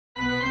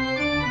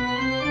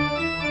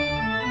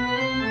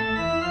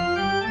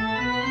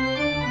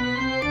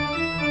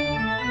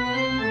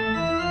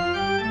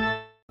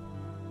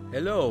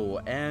Hello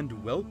and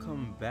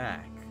welcome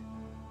back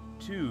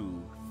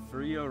to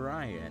Free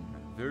Orion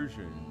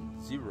version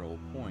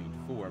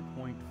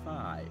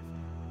 0.4.5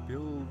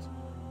 build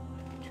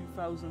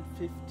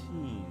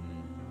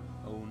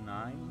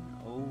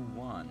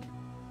 2015-09-01,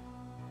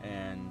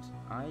 and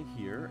I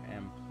here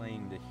am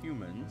playing the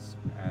humans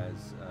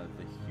as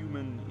the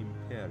human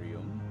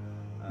Imperium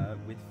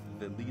with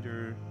the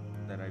leader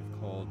that I've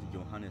called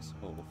Johannes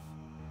Hof,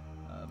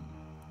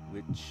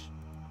 which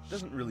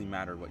doesn't really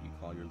matter what you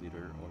call your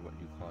leader or what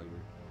you call your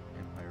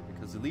empire,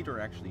 because the leader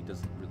actually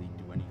doesn't really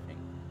do anything.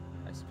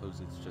 I suppose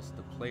it's just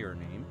the player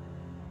name.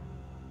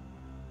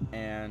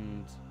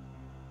 And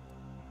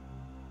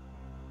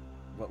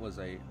what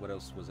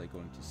else was I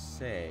going to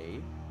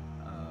say?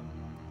 I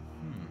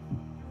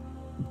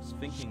was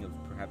thinking of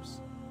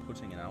perhaps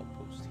putting an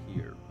outpost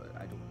here, but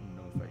I don't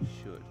know if I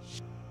should.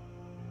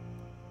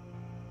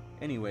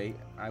 Anyway,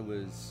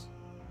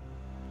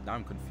 now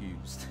I'm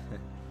confused.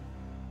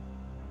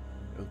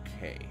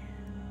 Okay.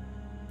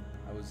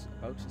 I was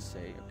about to say,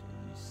 okay,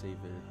 you say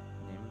the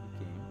name of the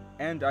game.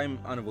 And I'm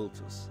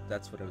Anavultus.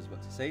 That's what I was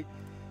about to say.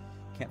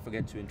 Can't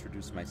forget to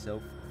introduce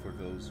myself for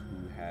those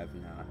who have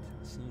not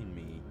seen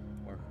me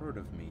or heard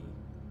of me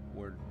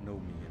or know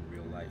me in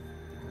real life,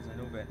 because I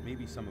know that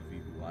maybe some of you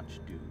who watch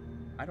do.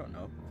 I don't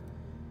know.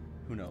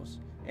 Who knows?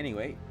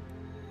 Anyway,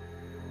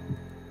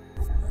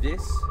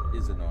 this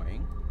is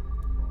annoying.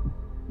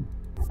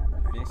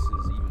 This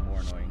is even more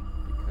annoying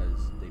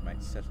because they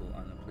might settle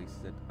on a place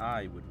that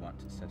I would want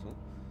to settle.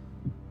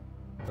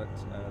 But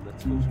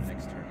let's go to the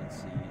next turn and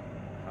see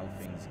how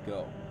things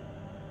go.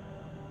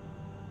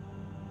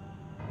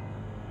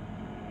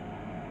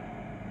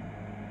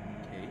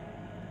 Okay.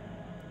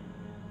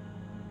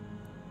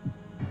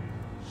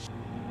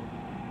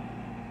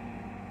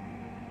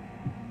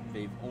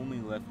 They've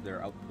only left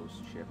their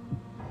outpost ship.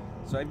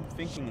 So I'm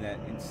thinking that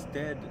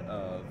instead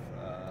of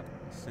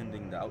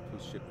sending the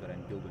outpost ship that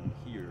I'm building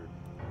here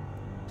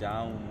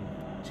down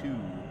to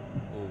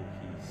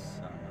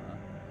Ohisama,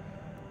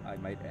 I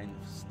might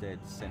instead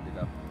send it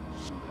up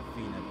to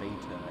Athena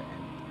Beta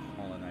and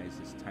colonize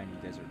this tiny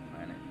desert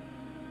planet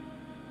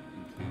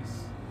in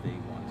case they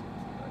want it.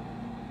 But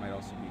it might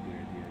also be a good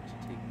idea to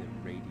take the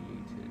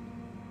radiated.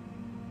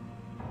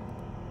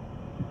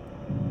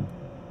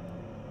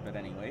 But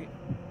anyway,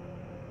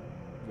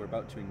 we're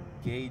about to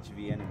engage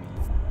the enemy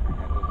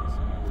at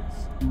Ohisama.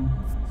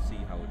 Let's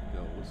see how it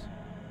goes.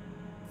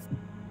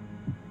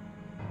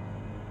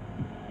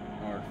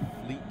 Our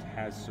fleet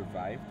has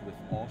survived with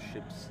all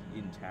ships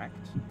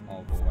intact,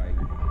 although I'm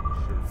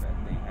sure that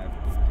they have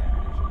been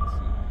damaged. Let's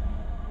see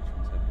which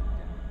ones have been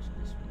damaged.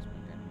 This one's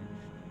been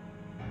damaged.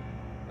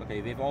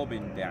 Okay, they've all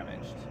been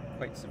damaged,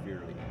 quite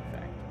severely in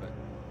fact, but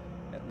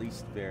at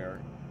least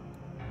they're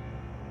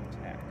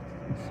intact.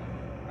 So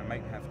I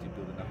might have to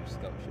build another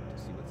scout ship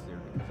to see what's there,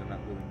 because I'm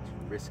not willing to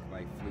risk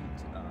my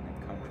fleet on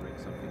encountering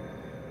something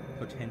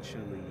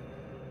potentially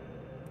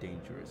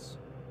dangerous.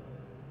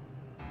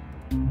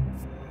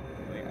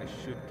 Anyway, I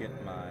should get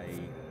my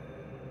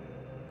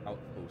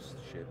outpost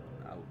ship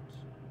out.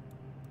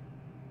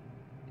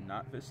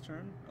 Not this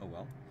turn? Oh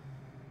well.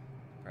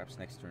 Perhaps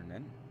next turn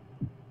then.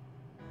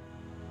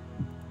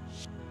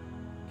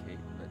 Okay,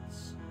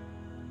 let's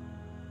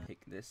pick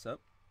this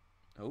up.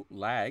 Oh,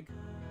 lag.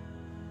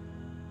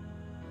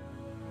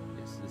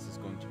 Yes, this is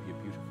going to be a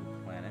beautiful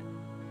planet.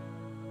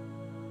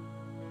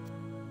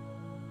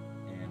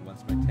 And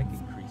once my tech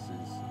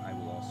increases, I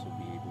will also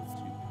be able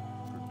to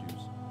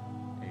produce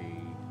a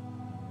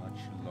much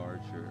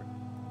larger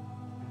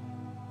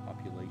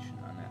population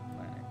on that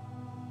planet.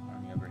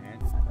 On the other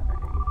hand, let's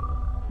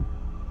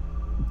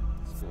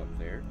go up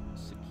there,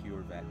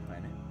 secure that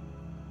planet,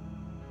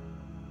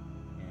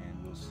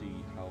 and we'll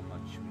see how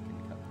much we can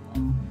cut them off.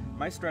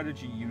 My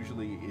strategy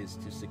usually is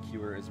to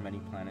secure as many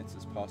planets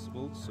as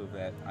possible so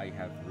that I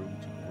have room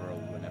to grow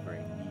whenever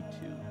I need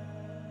to.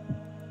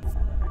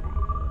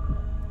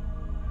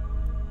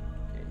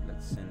 Okay,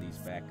 let's send these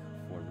back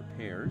for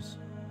repairs.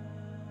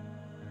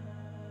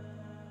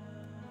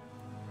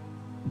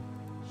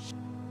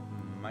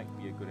 Might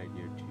be a good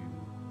idea to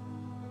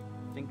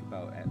think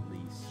about at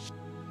least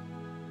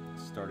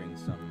starting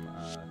some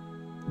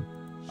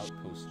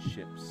outpost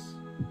ships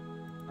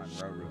on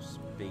Rauros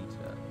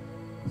Beta.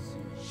 Let's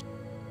see.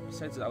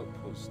 Besides the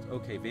outpost,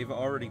 okay, they've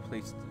already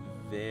placed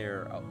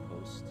their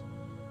outpost.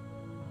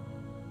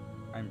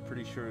 I'm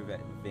pretty sure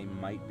that they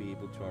might be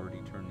able to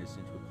already turn this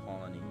into a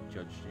colony,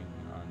 judging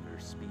on their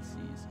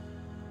species.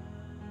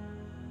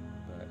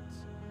 But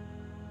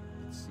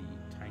let's see,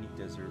 tiny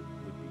desert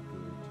would be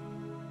good.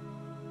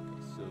 Okay,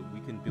 so we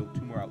can build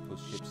 2 more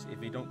outpost ships. If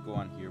they don't go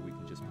on here, we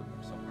can just put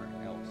them somewhere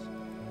else.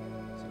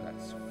 So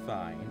that's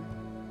fine.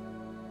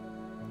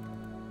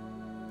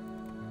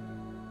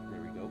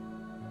 There we go.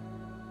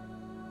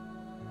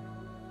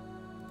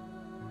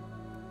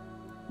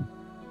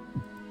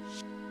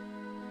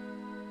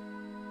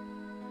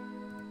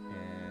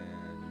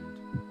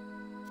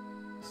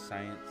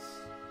 Science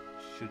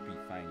should be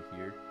fine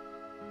here,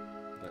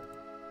 but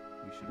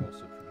we should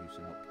also produce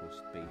an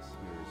outpost base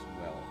here as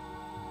well.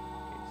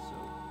 Okay, so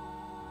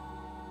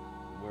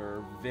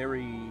we're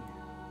very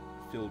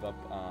filled up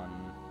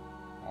on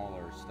all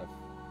our stuff.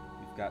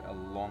 We've got a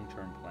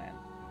long-term plan.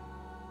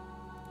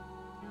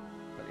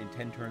 But in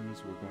 10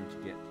 turns, we're going to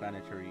get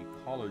planetary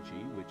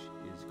ecology, which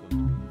is going to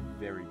be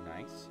very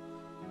nice,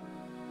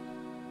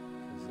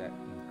 because that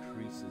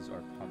increases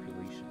our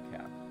population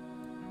cap.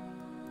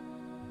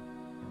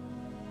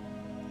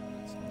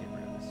 Let's get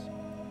rid of this.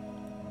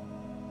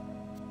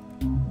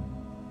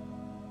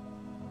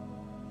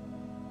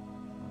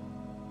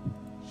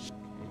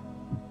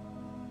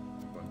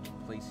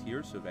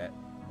 Here, so that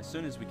as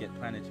soon as we get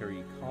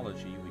planetary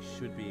ecology, we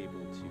should be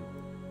able to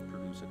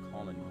produce a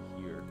colony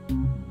here.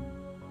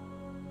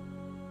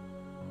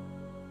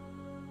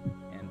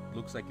 And it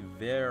looks like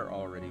they're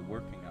already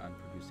working on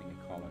producing a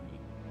colony,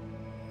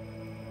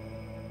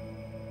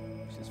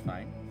 which is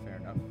fine, fair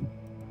enough.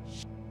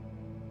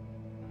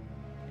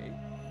 Okay,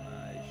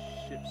 my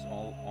ships,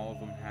 all of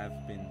them have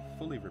been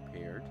fully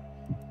repaired.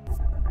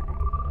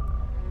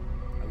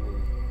 I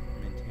will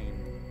maintain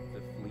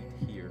the fleet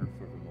here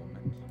for the moment.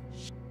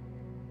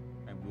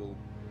 We'll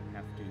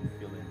have to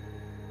fill in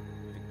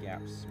the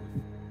gaps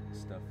with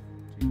stuff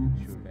to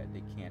ensure that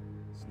they can't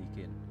sneak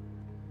in.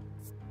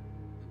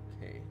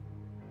 Okay.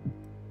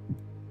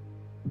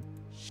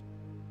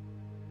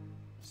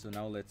 So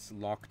now let's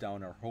lock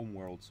down our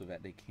homeworld so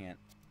that they can't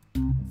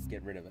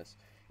get rid of us.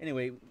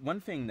 Anyway, one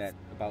thing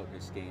about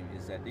this game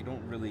is that they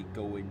don't really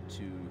go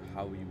into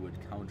how you would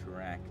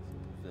counteract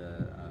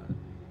the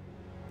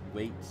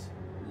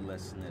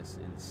weightlessness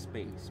in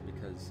space,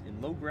 because in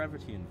low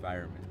gravity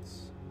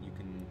environments,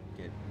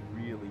 get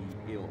really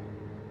ill,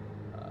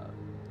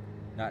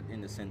 not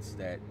in the sense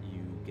that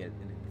you get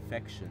an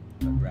infection,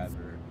 but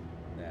rather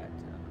that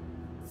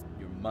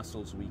your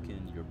muscles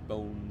weaken, your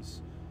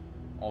bones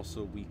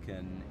also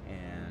weaken,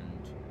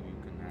 and you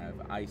can have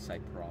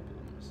eyesight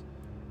problems.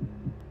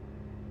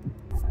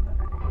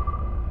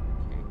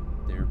 Okay,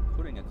 they're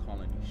putting a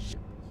colony ship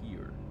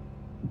here.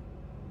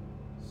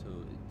 So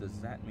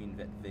does that mean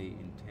that they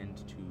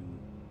intend to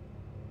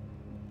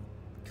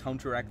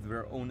counteract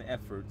their own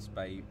efforts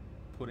by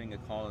putting a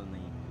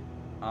colony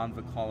on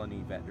the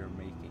colony that they're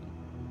making,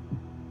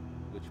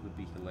 which would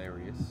be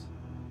hilarious.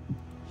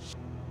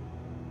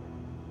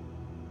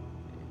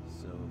 Okay,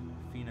 so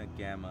Athena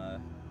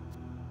Gamma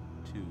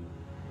 2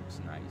 looks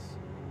nice.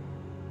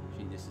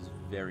 Gee, this is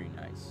very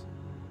nice.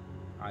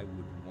 I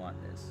would want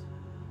this.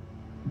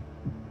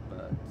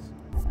 But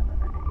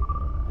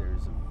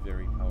there's a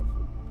very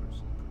powerful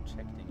person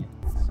protecting it,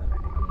 so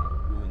I'm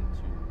not willing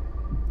to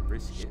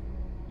risk it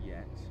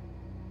yet.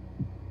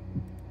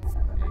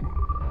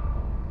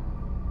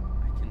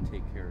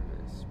 Take care of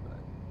this,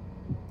 but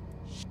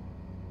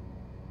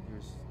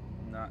there's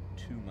not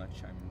too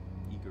much I'm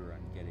eager on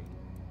getting.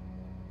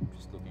 I'm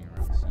just looking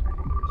around to see if there's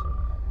anything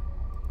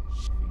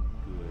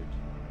good.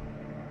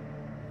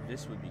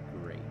 This would be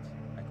great.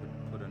 I could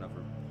put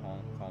another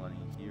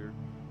colony here,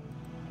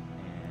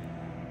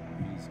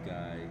 and these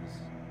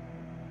guys.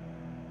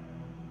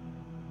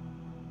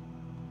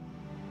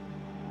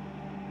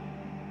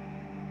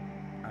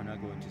 I'm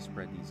not going to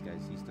spread these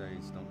guys. These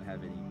guys don't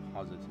have any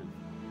positive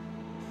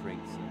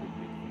traits that would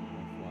make them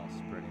worthwhile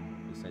spreading,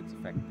 besides the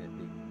fact that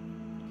they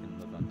can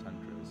live on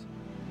tundras.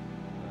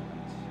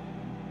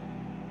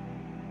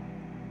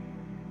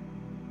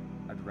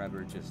 But I'd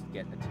rather just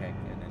get a tech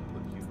and then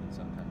put humans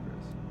on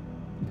tundras,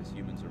 because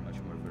humans are much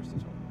more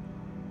versatile.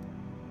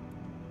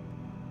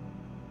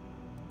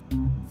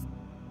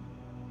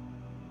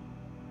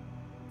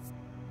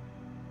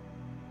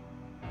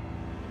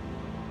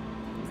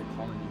 The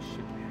colony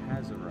ship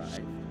has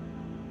arrived.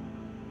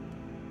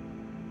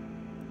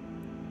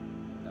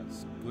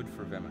 That's good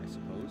for them, I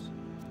suppose.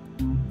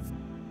 Okay,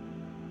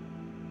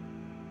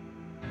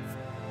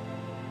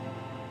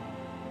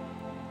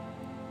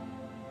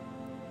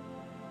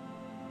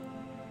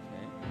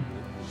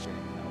 we're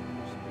getting out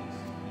more space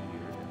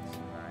here. That's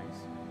nice.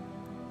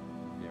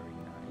 Very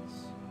nice.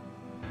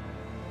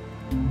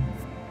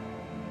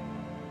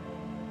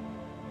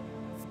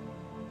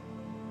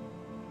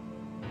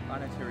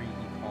 Planetary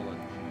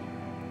ecology.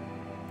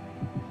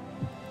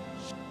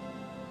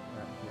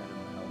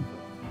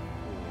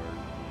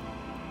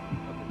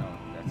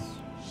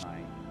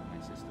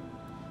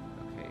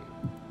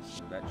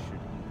 That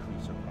should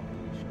increase our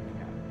population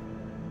cap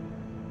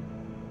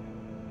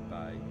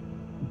by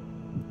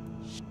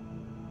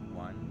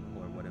 1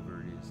 or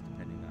whatever it is,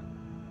 depending on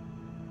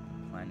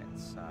planet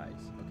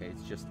size. Okay,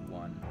 it's just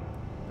 1,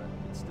 but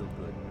it's still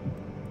good.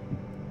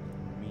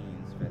 It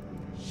means that we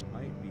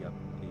might be able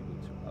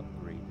to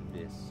upgrade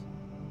this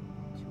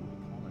to a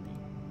colony.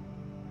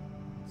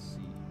 Let's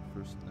see.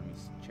 First, let me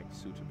check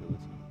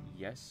suitability.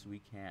 Yes, we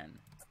can.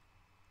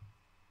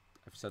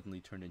 I've suddenly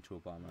turned into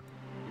Obama.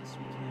 Yes,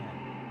 we can.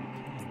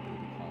 We can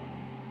build a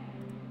colony.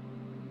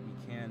 We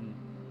can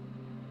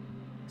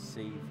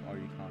save our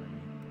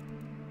economy.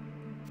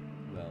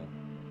 Well,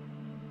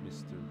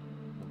 Mr.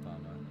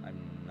 Obama, I'm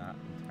not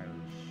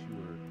entirely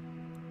sure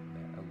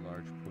that a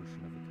large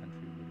portion of the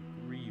country would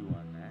agree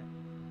on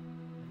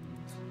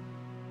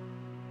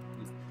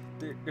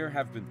that. There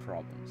have been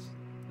problems.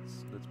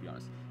 Let's be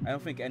honest. I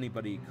don't think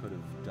anybody could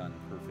have done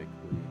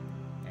perfectly,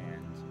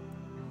 and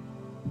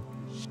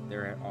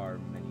there are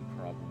many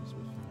problems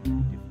with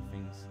many different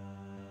things.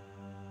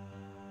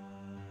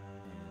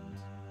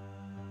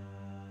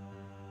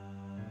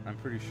 And I'm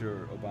pretty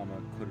sure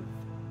Obama could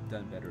have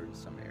done better in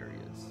some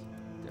areas,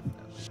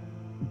 definitely.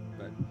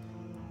 But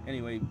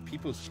anyway,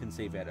 people can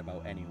say that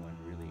about anyone,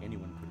 really.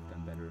 Anyone could have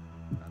done better.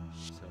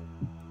 So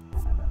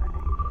I'm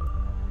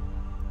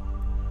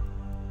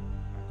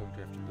going to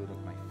have to build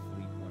up my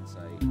fleet once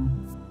I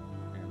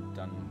am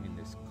done in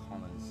this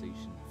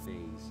colonization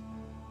phase.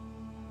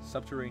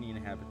 Subterranean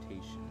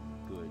habitation,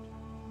 good.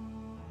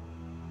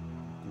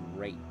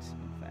 Great,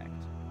 in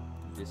fact.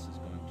 This is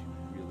going to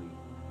really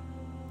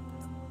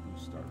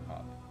boost our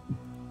hub.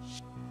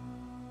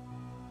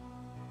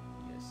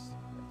 Yes,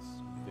 that's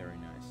very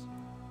nice.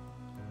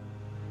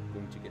 I'm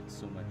going to get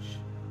so much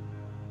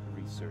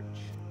research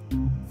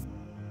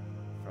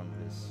from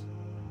this.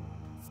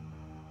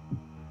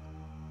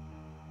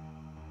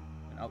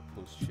 An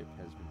outpost ship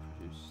has been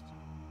produced.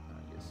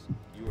 Yes,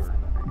 you are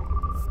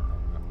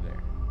up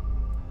there.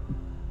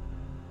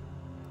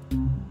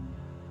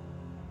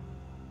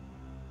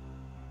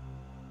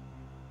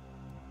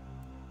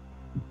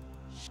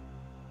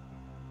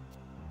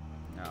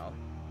 Now,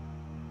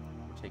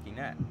 we're taking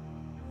that.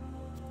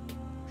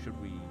 Should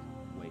we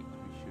wait?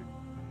 We should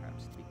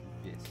perhaps take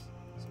this,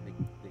 so they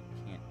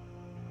can't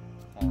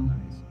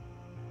colonize.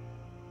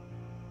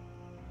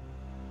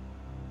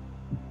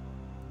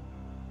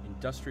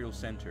 Industrial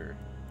center.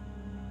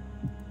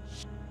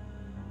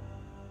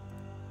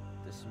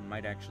 This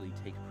might actually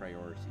take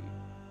priority.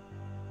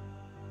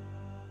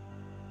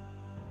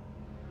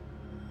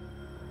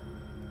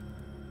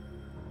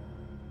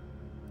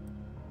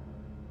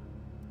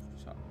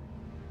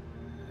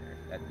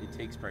 It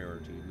takes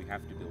priority. We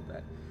have to build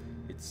that.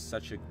 It's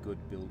such a good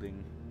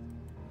building.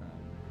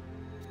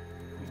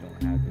 If we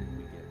don't have it,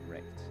 we get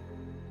wrecked.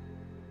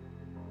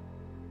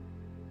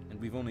 And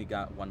we've only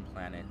got one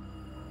planet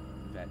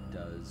that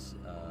does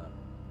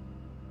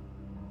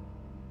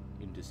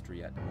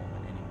industry at the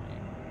moment anyway.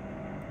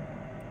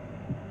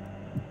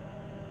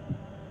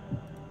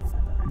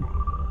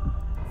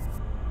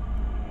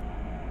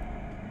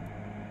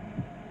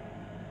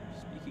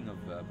 Speaking of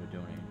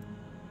Bodoni,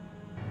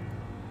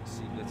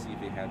 let's see if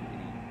they have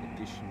any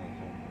additional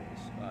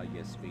homeworlds.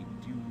 Yes, they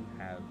do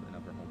have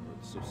another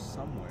homeworld. So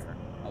somewhere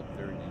out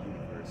there in the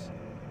universe,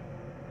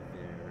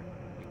 there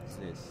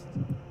exists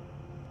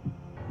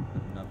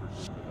another group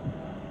of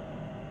Bodoni,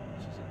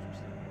 which is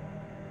interesting.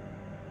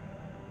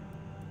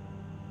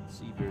 Let's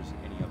see if there's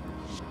any other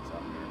humans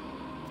out there.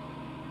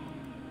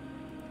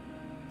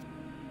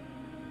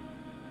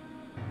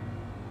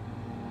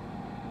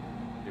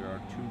 There are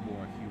 2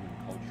 more human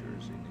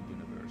cultures in the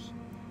universe.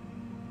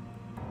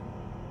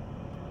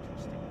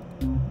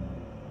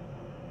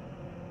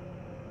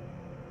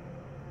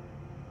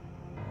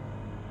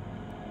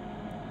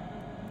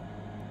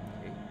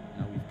 Okay,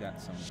 now we've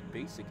got some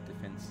basic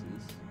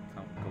defenses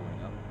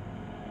going up.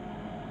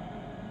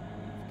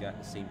 We've got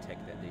the same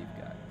tech that they've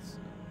got. So,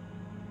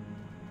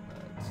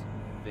 but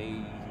they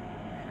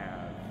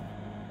have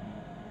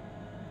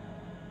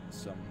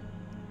some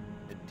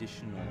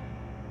additional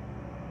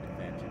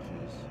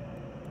advantages.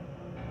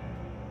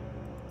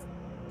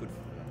 Good for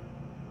them.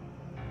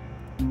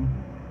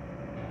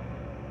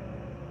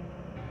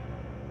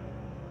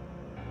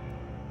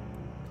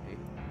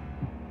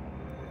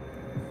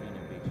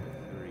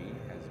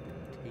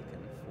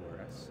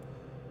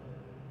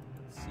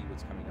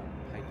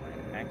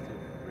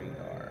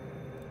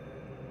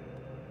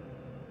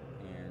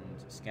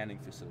 Scanning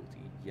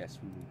facility. Yes,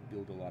 we will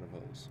build a lot of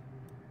those.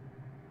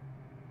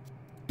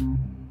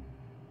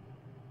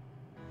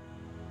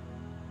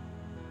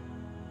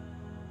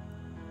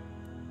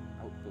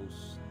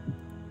 Outpost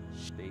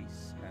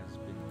space has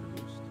been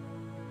produced.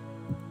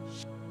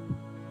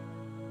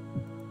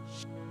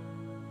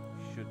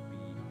 Should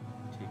be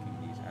taking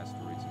these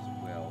asteroids as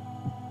well,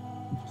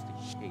 just in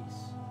case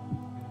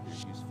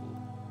they're useful.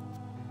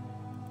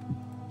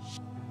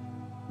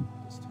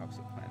 This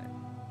toxic planet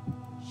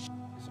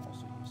is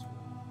also useful.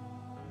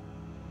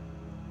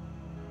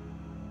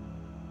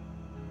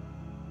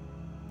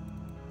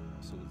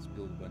 So let's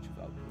build a bunch of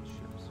outpost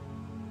ships.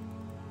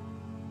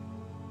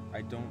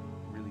 I don't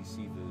really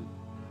see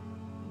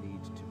the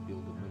need to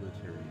build a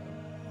military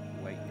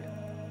quite yet.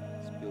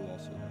 Let's build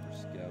also another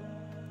scout.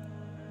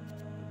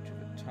 Go to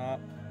the top.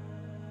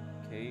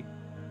 Okay,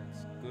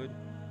 that's good.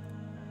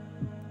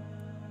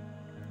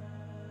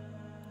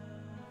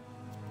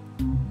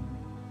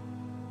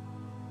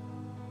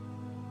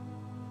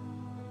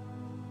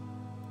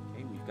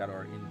 Okay, we've got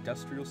our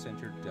industrial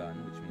center done,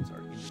 which means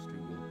our industry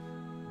will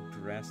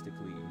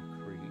drastically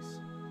increase.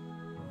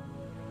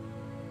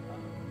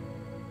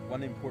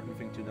 One important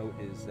thing to note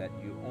is that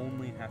you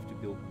only have to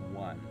build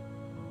one.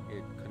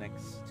 It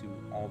connects to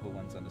all the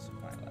ones on the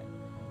supply line.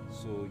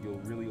 So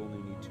you'll really only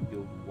need to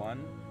build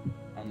one,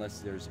 unless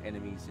there's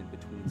enemies in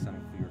between some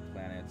of your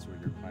planets, or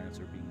your planets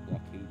are being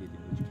blockaded,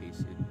 in which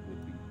case it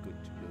would be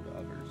good to build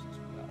others as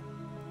well.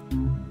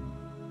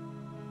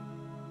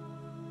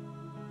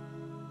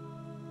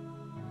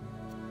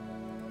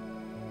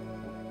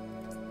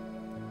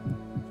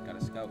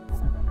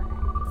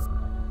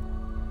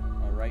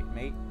 Alright,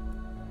 mate.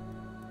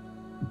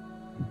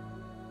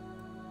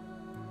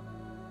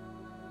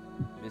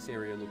 This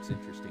area looks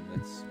interesting.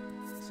 Let's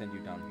send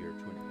you down here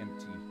to an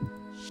empty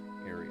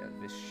area.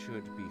 This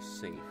should be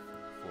safe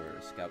for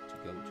a scout to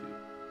go to.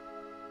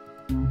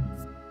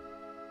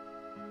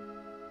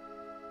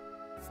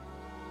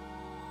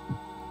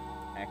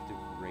 Active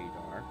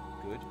radar.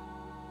 Good.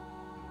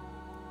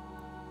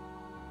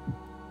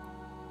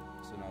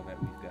 So now that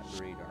we've got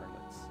radar,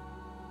 let's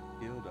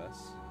build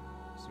us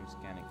some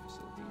scanning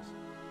facilities.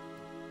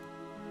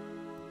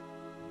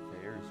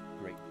 There's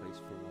a great place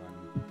for one.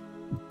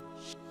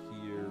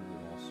 Here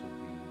would also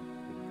be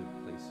a good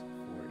place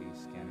for a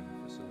scanning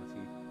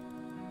facility.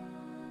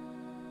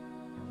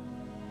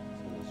 As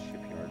well as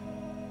shipyard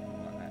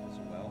on that as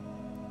well.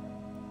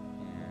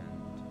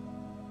 And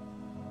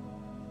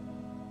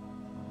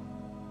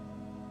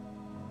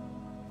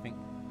I think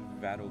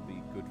that'll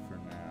be good for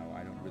now.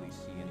 I don't really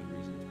see any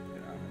reason to put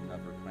it on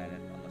another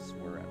planet unless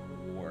we're at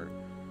war,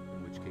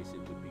 in which case it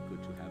would be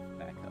good to have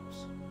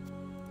backups.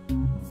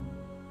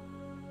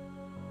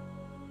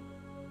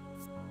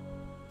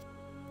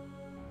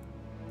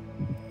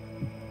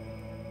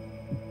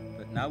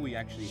 But now we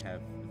actually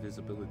have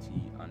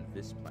visibility on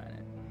this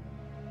planet.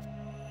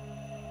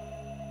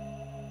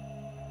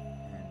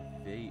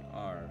 And they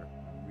are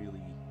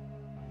really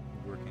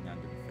working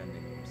on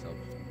defending themselves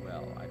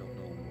well. I don't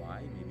know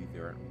why. Maybe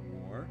they're at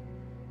war.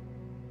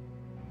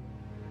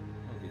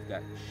 Oh, they've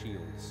got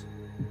shields.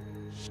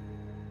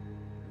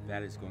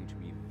 That is going to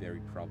be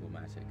very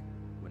problematic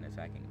when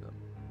attacking them.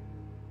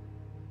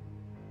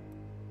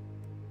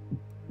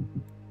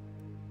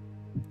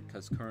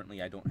 Because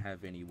currently I don't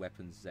have any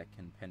weapons that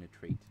can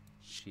penetrate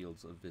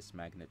shields of this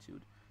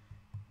magnitude.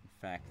 In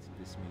fact,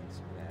 this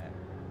means that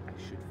I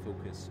should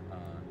focus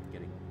on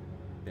getting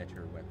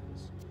better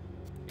weapons.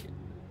 Okay,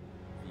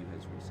 view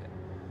has reset.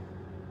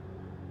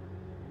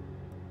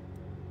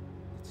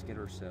 Let's get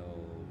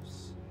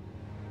ourselves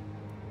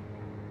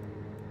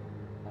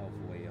all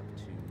the way up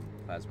to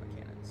plasma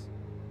cannons.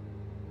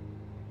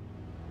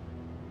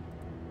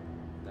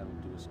 That'll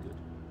do us good.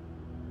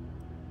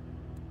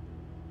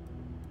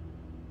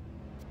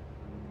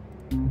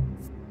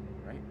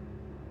 Right?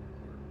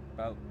 We're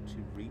about to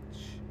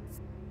reach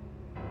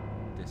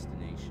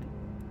destination.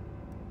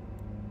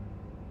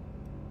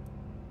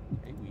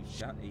 Okay, we've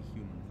got a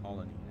human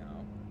colony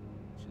now,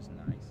 which is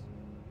nice.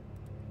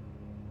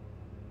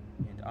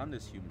 And on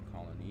this human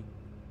colony...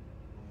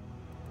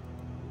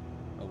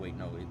 Oh wait,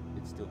 no,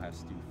 it still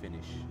has to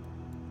finish.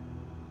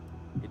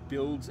 It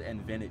builds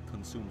and then it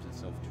consumes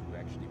itself to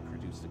actually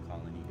produce the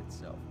colony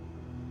itself.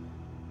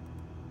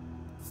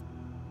 So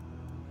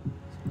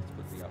let's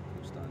put the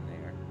outpost on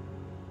there.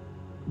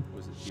 Or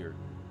is it here?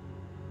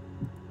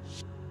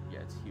 Yeah,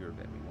 it's here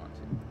that we want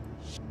it.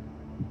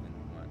 Then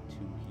we want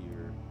two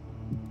here,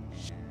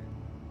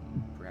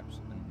 and perhaps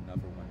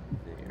another one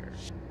there.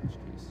 In which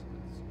case,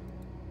 let's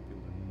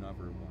build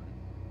another one.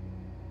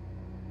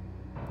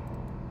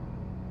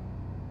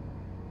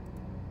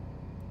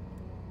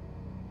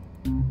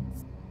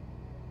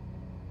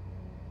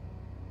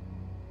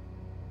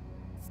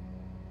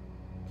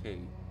 Okay,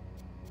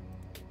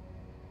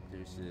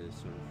 there's a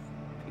sort of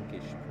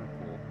pinkish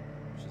purple,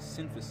 which is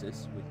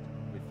synthesis,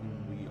 with whom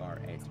we are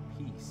at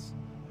peace.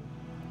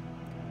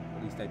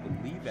 At least I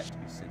believe that to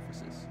be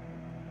synthesis.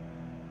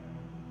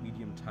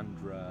 Medium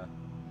tundra.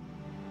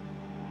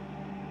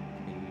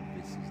 Okay,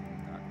 this is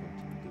not going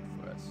to be good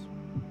for us.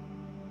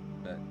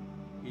 But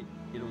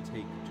it'll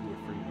take 2 or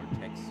 3 more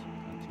techs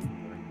until we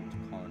are able to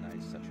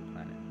colonize such a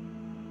planet.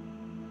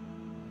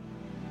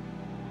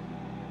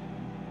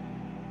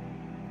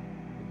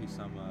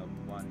 Some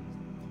one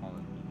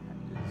colony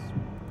has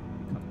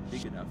become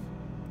big enough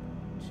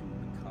to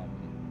become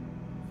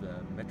the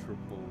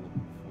metropole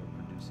for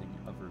producing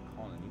other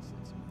colonies.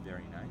 That's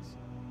very nice.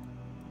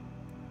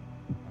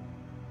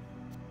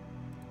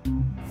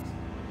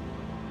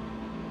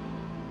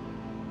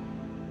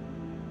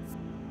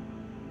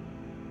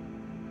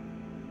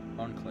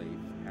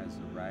 Enclave has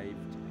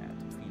arrived at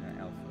Athena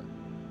Alpha.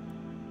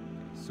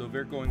 Okay, so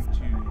they're going to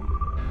put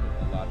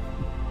a lot of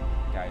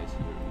guys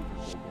here even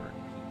though we're in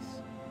peace.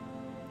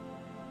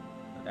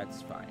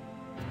 That's fine.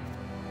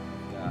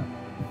 We've got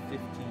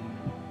 15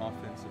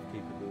 offensive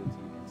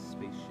capability in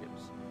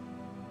spaceships,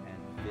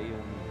 and they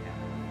only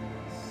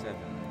have 7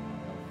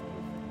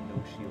 with no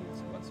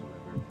shields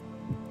whatsoever,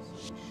 so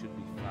we should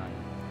be fine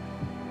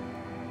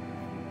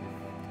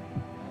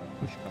if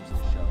push comes to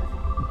shove.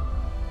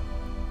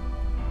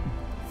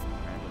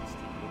 Alright, let's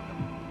take a look up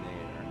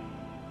there.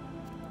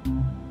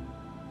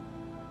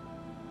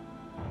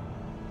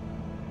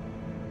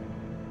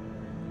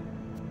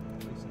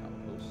 Place an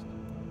outpost.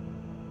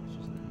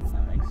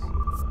 Nice.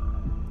 Let's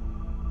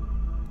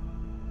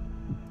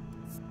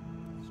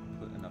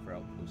put another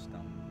outpost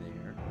down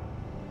there.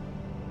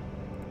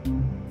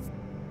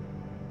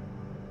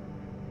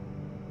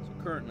 So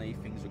currently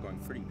things are going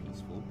pretty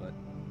peaceful, but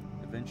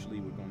eventually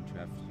we're going to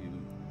have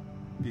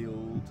to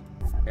build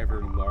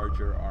ever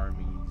larger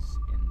armies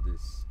in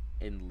this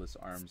endless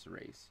arms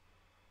race.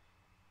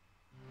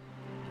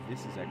 This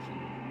is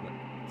actually what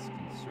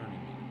planets concerning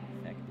me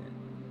affected.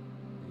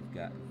 We've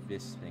got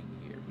this thing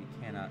here. We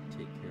cannot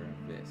take care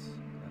of this.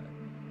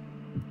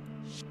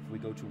 If we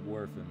go to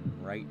war with them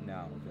right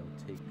now,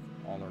 they'll take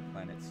all our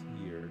planets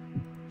here.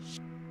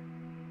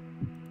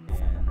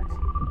 And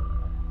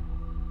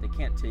they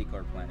can't take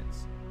our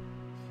planets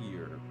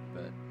here,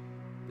 but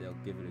they'll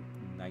give it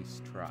a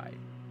nice try.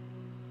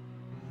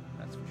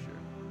 That's for sure.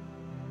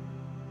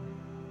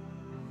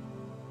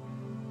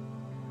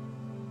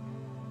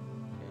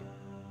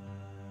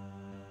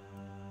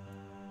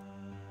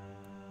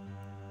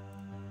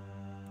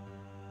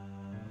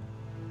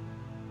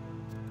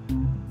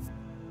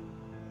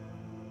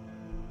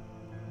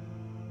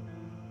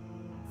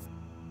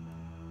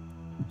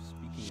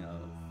 Speaking of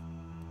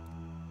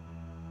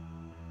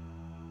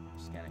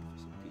scanning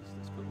facilities,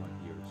 let's put one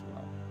here as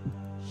well.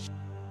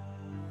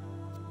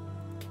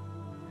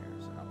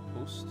 There's an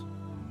outpost.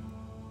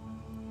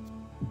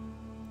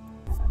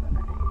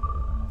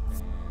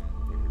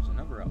 And there's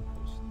another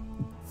outpost.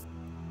 Let's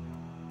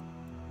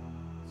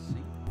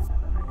see.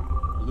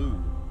 Blue.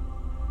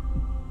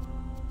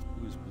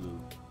 Who's blue?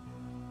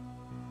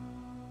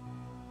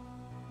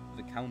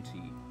 The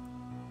county.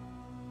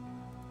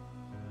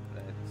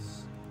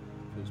 Let's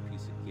post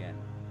peace again.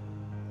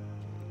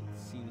 Okay, it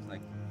seems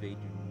like they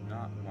do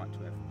not want to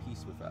have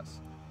peace with us.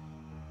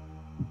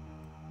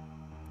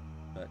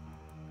 But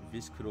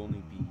this could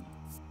only be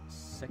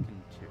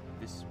secondary.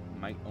 This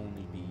might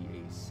only be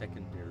a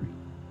secondary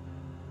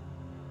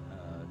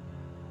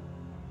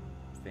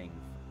thing.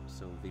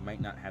 So they might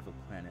not have a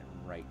planet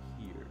right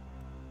here.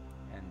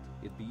 And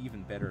it'd be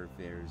even better if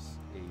there's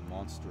a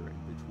monster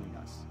in between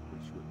us,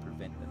 which would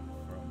prevent them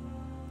from,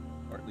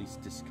 or at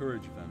least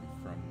discourage them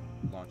from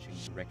launching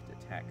direct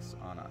attacks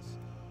on us.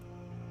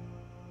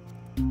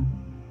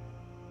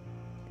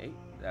 Okay,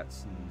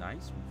 that's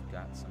nice. We've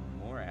got some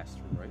more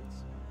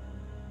asteroids.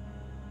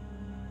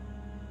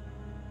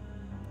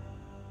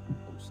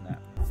 Oh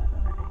snap.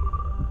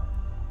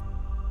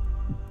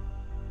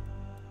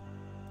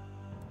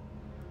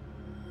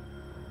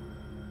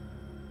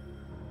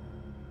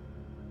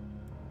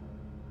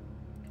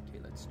 Okay,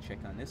 let's check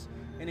on this.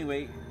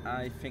 Anyway,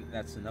 I think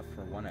that's enough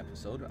for one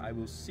episode. I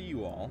will see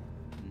you all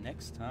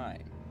next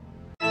time.